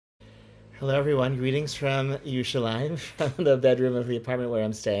Hello, everyone. Greetings from Yerushalayim, from the bedroom of the apartment where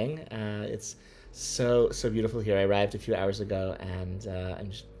I'm staying. It's so beautiful here. I arrived a few hours ago, and I'm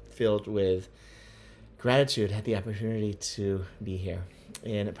just filled with gratitude at the opportunity to be here.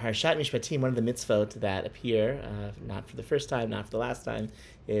 In Parashat Mishpatim, one of the mitzvot that appear, not for the first time, not for the last time,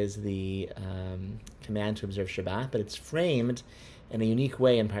 is the command to observe Shabbat, but it's framed in a unique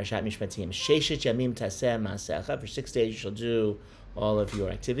way in Parashat Mishpatim. Sheshet yamim taseh ma'asecha. For 6 days you shall do all of your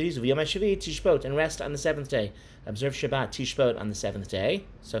activities. V'yom hashvi'i tishbot, and rest on the seventh day. Observe Shabbat, tishbot on the seventh day.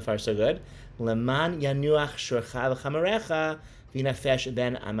 So far, so good. Leman yanuach shorcha v'chamarecha v'nafesh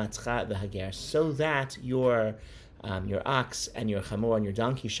ben amatcha v'hager. So that your ox and your chamor and your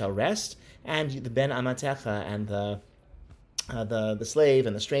donkey shall rest, and the ben amatecha and the slave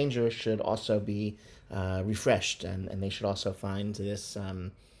and the stranger should also be refreshed, and they should also find this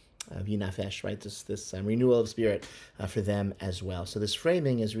v'nafesh, right? This renewal of spirit for them as well. So this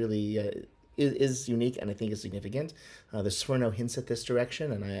framing is really is unique, and I think is significant. The Sforno hints at this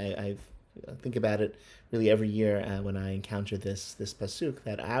direction, and I think about it really every year when I encounter this pasuk,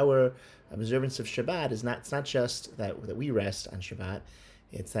 that our observance of Shabbat is not, it's not just that we rest on Shabbat,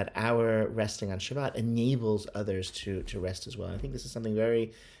 it's that our resting on Shabbat enables others to rest as well. I think this is something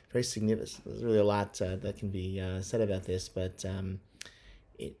very, very significant. There's really a lot that can be said about this, but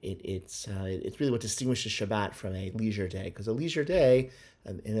it's really what distinguishes Shabbat from a leisure day, because a leisure day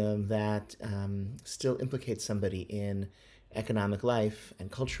that still implicates somebody in economic life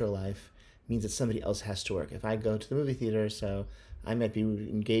and cultural life means that somebody else has to work. If I go to the movie theater, so I might be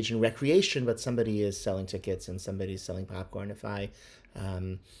engaged in recreation, but somebody is selling tickets and somebody's selling popcorn. If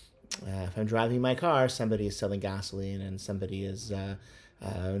I'm driving my car, somebody is selling gasoline and somebody is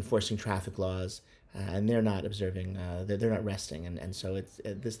enforcing traffic laws, and they're not observing, they're not resting, and so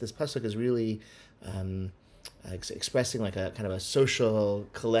this pasuk is really expressing like a kind of a social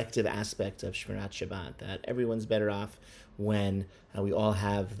collective aspect of Shmirat Shabbat, that everyone's better off when we all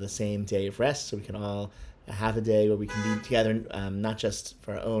have the same day of rest, so we can all have a day where we can be together, not just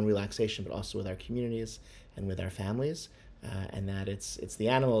for our own relaxation, but also with our communities and with our families. And that it's the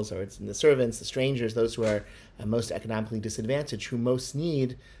animals, or it's the servants, the strangers, those who are most economically disadvantaged, who most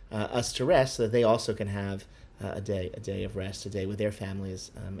need us to rest, so that they also can have a day of rest, a day with their families,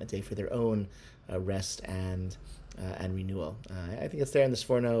 a day for their own rest and renewal. I think it's there in the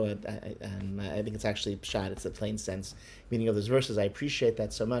Sforno, and I think it's actually Pshat. It's the plain sense meaning of those verses. I appreciate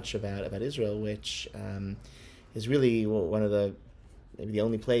that so much about Israel, which is really one of maybe the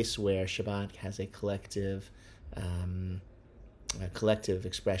only place where Shabbat has a collective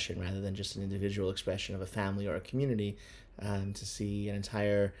expression rather than just an individual expression of a family or a community. To see an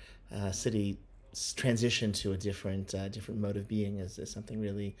entire city transition to a different mode of being is something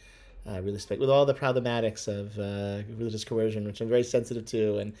really with all the problematics of religious coercion, which I'm very sensitive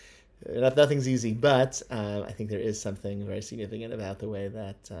to, and nothing's easy. But I think there is something very significant about the way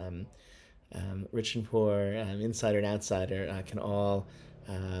that rich and poor, insider and outsider, can all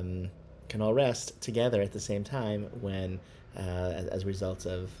rest together at the same time when, as a result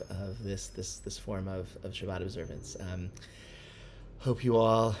of this form of Shabbat observance. Hope you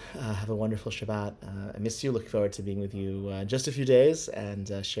all have a wonderful Shabbat. I miss you. Look forward to being with you just a few days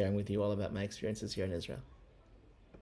and sharing with you all about my experiences here in Israel.